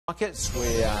Markets,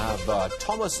 we have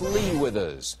Thomas Lee with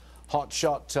us,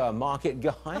 hotshot market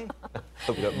guy.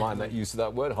 Hope you don't mind that use of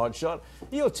that word, hotshot.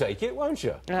 You'll take it, won't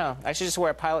you? No, I should just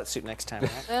wear a pilot suit next time,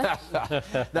 right?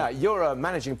 Now, you're a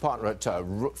managing partner at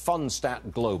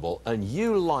FundStat Global, and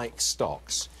you like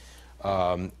stocks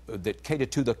that cater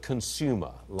to the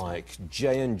consumer, like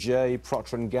J&J,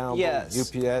 Procter & Gamble,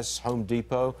 yes. UPS, Home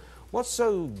Depot. What's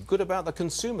so good about the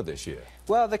consumer this year?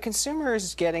 Well, the consumer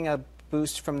is getting a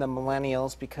boost from the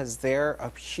millennials because they're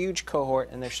a huge cohort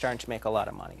and they're starting to make a lot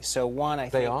of money. So one, I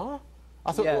think... They are?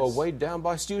 I thought yes. they were weighed down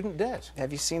by student debt.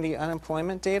 Have you seen the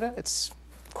unemployment data? It's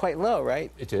quite low,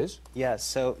 right? It is? Yes,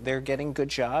 so they're getting good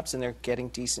jobs and they're getting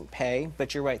decent pay,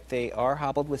 but you're right, they are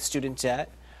hobbled with student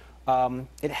debt.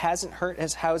 It hasn't hurt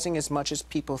as housing as much as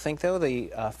people think, though.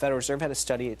 The Federal Reserve had a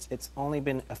study. It's only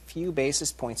been a few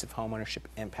basis points of homeownership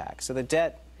impact. So the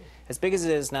debt, as big as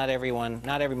it is, not every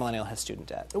millennial has student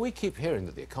debt. We keep hearing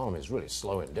that the economy is really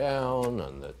slowing down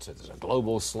and that there's a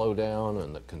global slowdown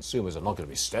and that consumers are not going to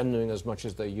be spending as much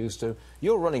as they used to.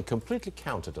 You're running completely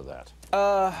counter to that.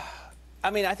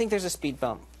 I mean, I think there's a speed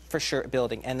bump for sure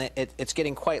building, and it's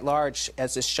getting quite large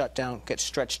as this shutdown gets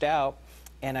stretched out.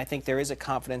 And I think there is a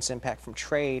confidence impact from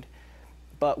trade,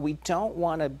 but we don't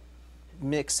want to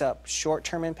mix up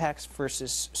short-term impacts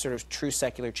versus sort of true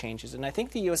secular changes. And I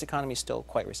think the U.S. economy is still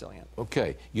quite resilient.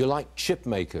 Okay. You like chip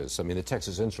makers, I mean, the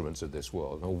Texas Instruments of this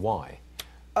world. Now, why?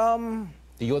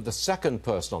 You're the second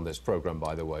person on this program,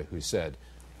 by the way, who said,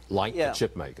 like the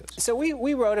chip makers. So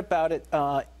we wrote about it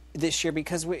this year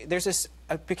because there's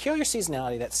a peculiar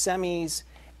seasonality that semis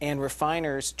and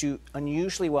refiners do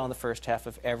unusually well in the first half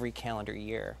of every calendar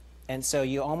year. And so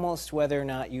you almost, whether or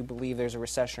not you believe there's a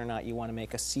recession or not, you want to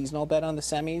make a seasonal bet on the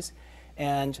semis.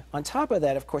 And on top of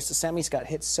that, of course, the semis got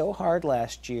hit so hard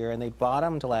last year and they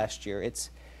bottomed last year.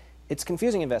 It's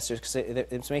confusing investors because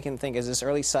it's making them think, is this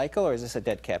early cycle or is this a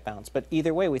dead cat bounce? But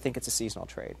either way, we think it's a seasonal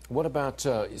trade. What about,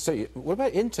 what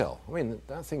about Intel? I mean,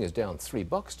 that thing is down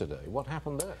 $3 today. What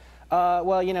happened there?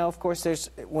 Well, you know, of course, there's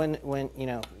when you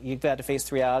know, you've got to face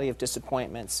the reality of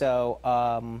disappointment. So,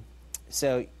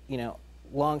 you know,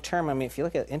 long term, I mean, if you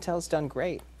look at it, Intel's done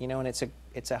great. You know, and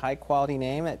it's a high quality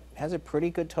name. It has a pretty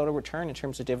good total return in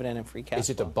terms of dividend and free cash flow. Is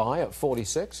it a buy at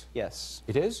 46? Yes.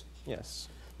 It is? Yes.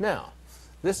 Now,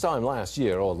 this time last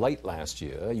year or late last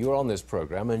year, you were on this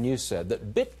program and you said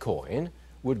that Bitcoin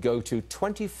would go to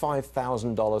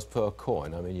 $25,000 per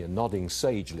coin. I mean, you're nodding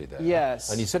sagely there. Yes.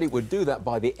 And you said it would do that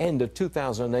by the end of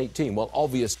 2018. Well,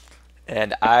 obviously.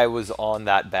 And I was on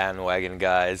that bandwagon,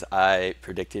 guys. I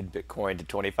predicted Bitcoin to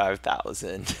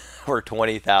 25,000 or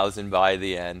 20,000 by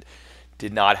the end.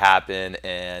 Did not happen,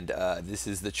 and this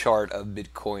is the chart of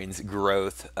Bitcoin's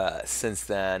growth. Since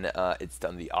then, it's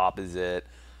done the opposite.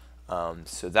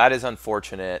 So that is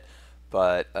unfortunate.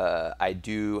 But I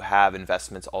do have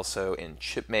investments also in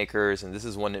chip makers, and this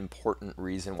is one important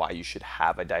reason why you should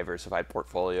have a diversified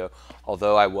portfolio.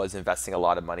 Although I was investing a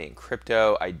lot of money in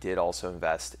crypto, I did also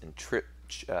invest in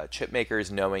chip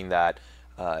makers, knowing that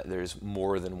there's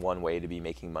more than one way to be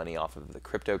making money off of the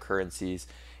cryptocurrencies.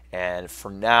 And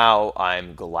for now,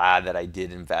 I'm glad that I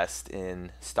did invest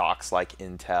in stocks like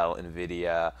Intel,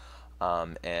 Nvidia,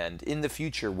 and in the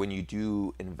future, when you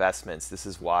do investments, this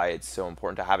is why it's so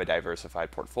important to have a diversified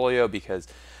portfolio, because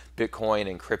Bitcoin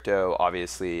and crypto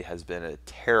obviously has been a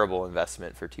terrible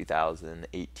investment for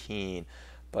 2018.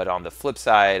 But on the flip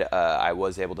side, I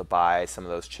was able to buy some of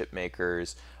those chip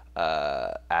makers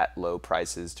at low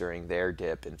prices during their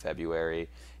dip in February.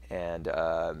 And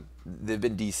they've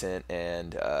been decent,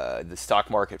 and the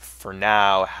stock market for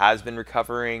now has been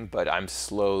recovering, but I'm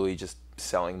slowly just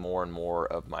selling more and more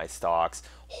of my stocks,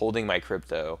 holding my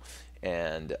crypto,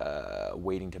 and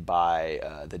waiting to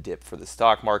buy the dip for the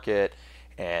stock market,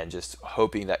 and just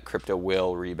hoping that crypto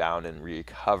will rebound and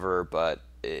recover, but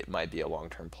it might be a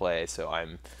long-term play. So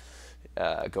I'm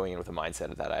going in with a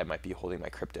mindset that I might be holding my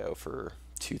crypto for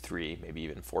 2, 3, maybe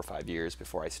even 4 or 5 years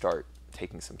before I start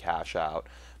taking some cash out.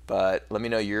 But let me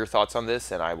know your thoughts on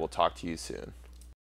this, and I will talk to you soon.